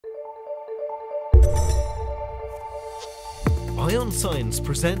Ion Science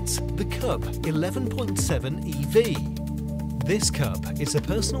presents the Cub 11.7 EV. This Cub is a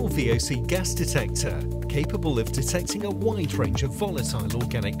personal VOC gas detector capable of detecting a wide range of volatile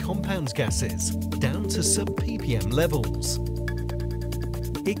organic compound gases down to sub-ppm levels.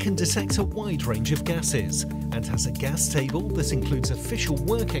 It can detect a wide range of gases and has a gas table that includes official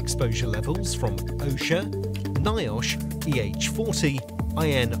work exposure levels from OSHA, NIOSH, EH40,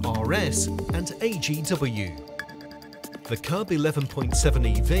 INRS and AGW. The Cub 11.7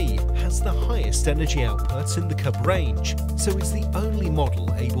 EV has the highest energy output in the Cub range, so is the only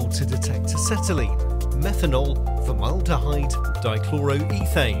model able to detect acetylene, methanol, formaldehyde,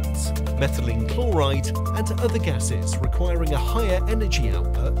 dichloroethanes, methylene chloride and other gases requiring a higher energy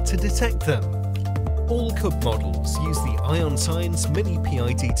output to detect them. All Cub models use the Ion Science Mini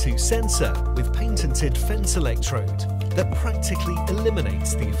PID2 sensor with patented fence electrode that practically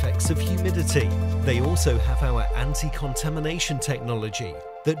eliminates the effects of humidity. They also have our anti-contamination technology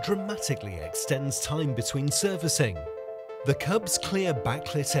that dramatically extends time between servicing. The Cub's clear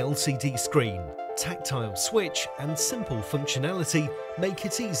backlit LCD screen, tactile switch and simple functionality make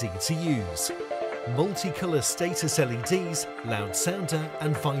it easy to use. Multicolour status LEDs, loud sounder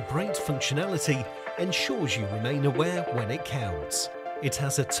and vibrate functionality ensures you remain aware when it counts. It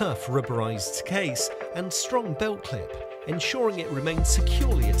has a tough rubberized case and strong belt clip, ensuring it remains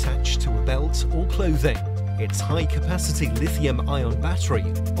securely attached to a belt or clothing. Its high-capacity lithium-ion battery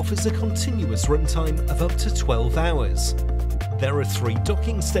offers a continuous runtime of up to 12 hours. There are 3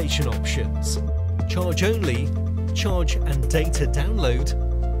 docking station options: charge only, charge and data download,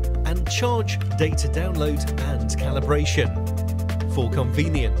 and charge, data download and calibration. For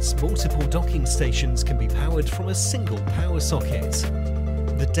convenience, multiple docking stations can be powered from a single power socket.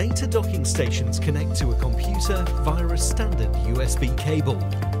 The data docking stations connect to a computer via a standard USB cable.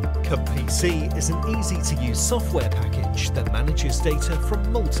 Cub PC is an easy-to-use software package that manages data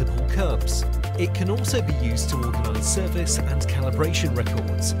from multiple Cubs. It can also be used to organise service and calibration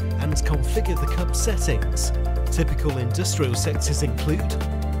records and configure the Cub settings. Typical industrial sectors include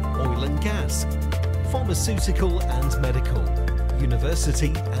oil and gas, pharmaceutical and medical,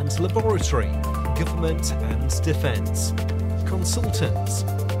 university and laboratory, government and defence, consultants,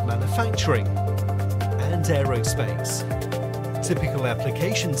 manufacturing and aerospace. Typical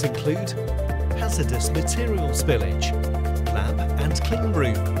applications include hazardous material spillage, lab and clean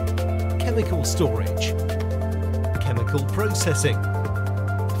room, chemical storage, chemical processing,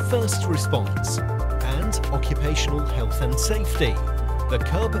 first response and occupational health and safety. The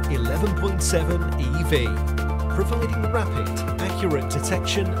Cub 11.7 EV, providing rapid, accurate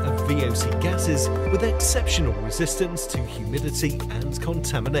detection of VOC gases with exceptional resistance to humidity and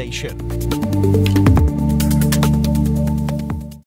contamination.